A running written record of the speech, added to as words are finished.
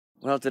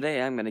Well,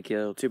 today I'm gonna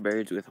kill 2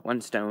 birds with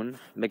 1 stone,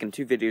 making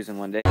 2 videos in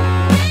one day.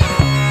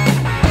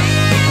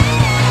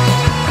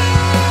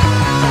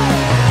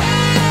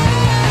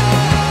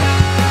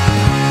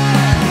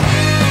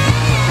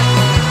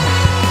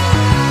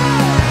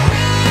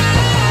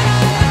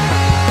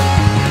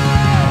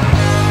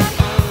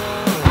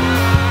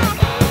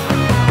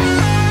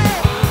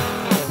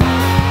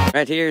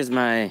 Right here is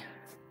my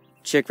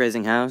chick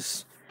raising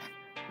house.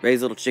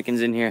 Raise little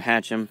chickens in here,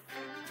 hatch them.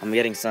 I'm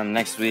getting some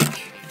next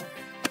week.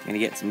 I'm gonna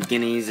get some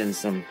guineas and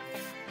some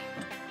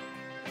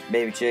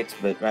baby chicks,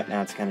 but right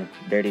now it's kind of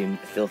dirty and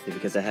filthy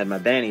because I had my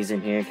bannies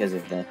in here because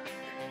of the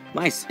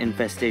mice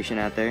infestation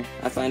out there.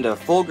 I find a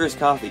Folgers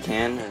coffee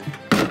can,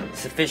 a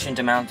sufficient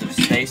amount of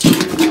space.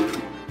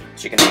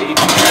 Chicken feed.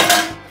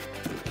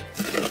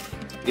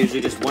 Usually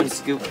just 1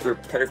 scoop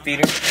per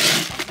feeder.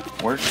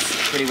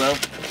 Works pretty well.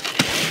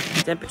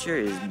 Temperature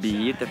is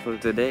beautiful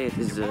today. It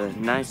is a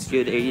nice,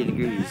 good 80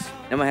 degrees.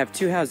 Now I have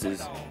 2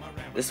 houses.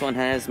 This one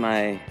has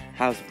my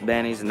house with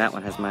bannies, and that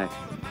one has my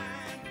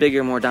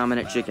bigger, more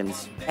dominant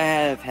chickens. I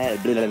have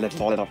had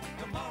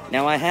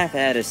Now I have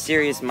had a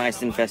serious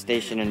mice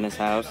infestation in this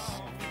house,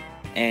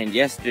 and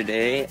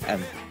yesterday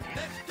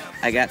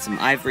I got some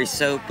ivory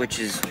soap, which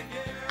is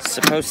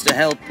supposed to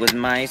help with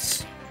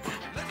mice.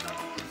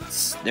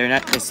 They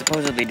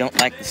supposedly don't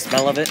like the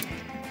smell of it.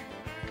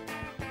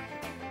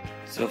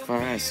 So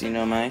far I see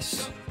no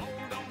mice.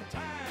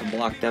 I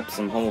blocked up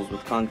some holes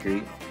with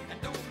concrete.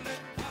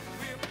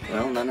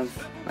 Well,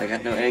 I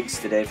got no eggs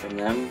today from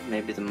them.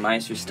 Maybe the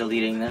mice are still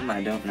eating them,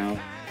 I don't know.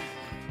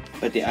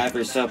 But the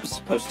ivory soap is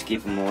supposed to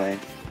keep them away.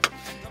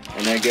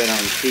 And they're good on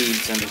feed,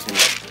 so I'm just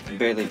gonna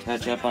barely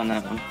touch up on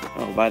that one.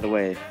 Oh, by the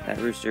way, that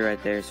rooster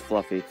right there is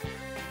Fluffy.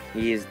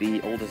 He is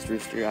the oldest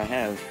rooster I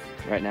have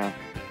right now.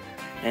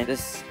 And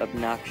this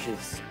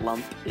obnoxious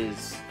lump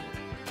is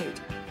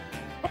Kate.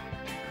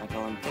 I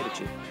call him Potato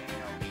Chip.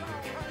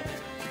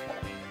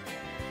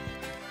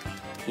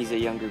 He's a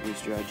younger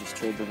rooster. I just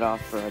traded off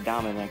for a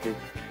Dominator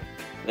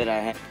that I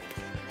had.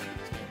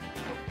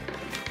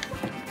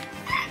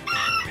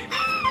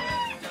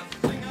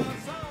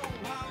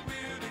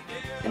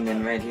 And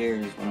then right here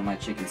is one of my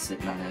chickens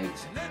sitting on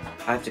eggs.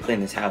 I have to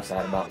clean this house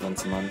out about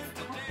once a month.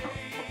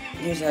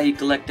 Here's how you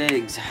collect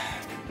eggs.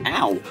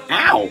 Ow!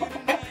 Ow!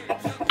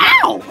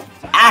 Ow!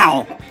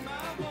 Ow!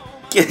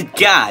 Good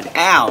God!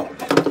 Ow!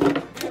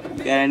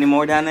 Got any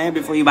more down there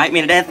before you bite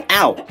me to death?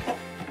 Ow!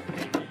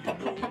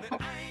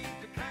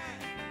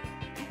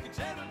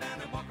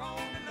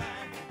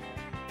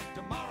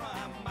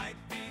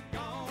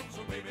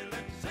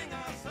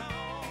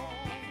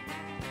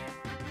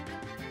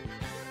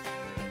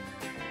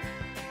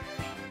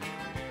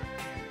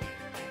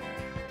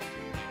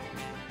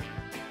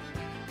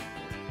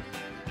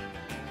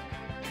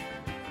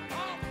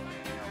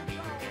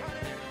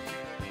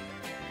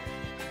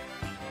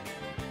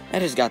 I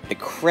just got the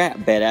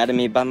crap beat out of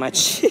me by my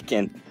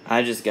chicken.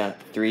 I just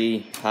got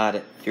three hot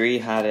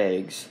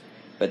eggs,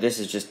 but this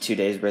is just 2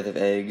 days worth of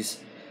eggs.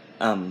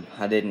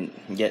 I didn't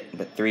get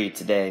but 3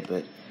 today,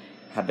 but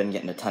I've been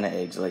getting a ton of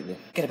eggs lately.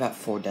 I get about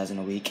 4 dozen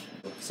a week.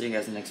 See you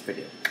guys in the next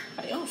video.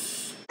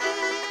 Adios.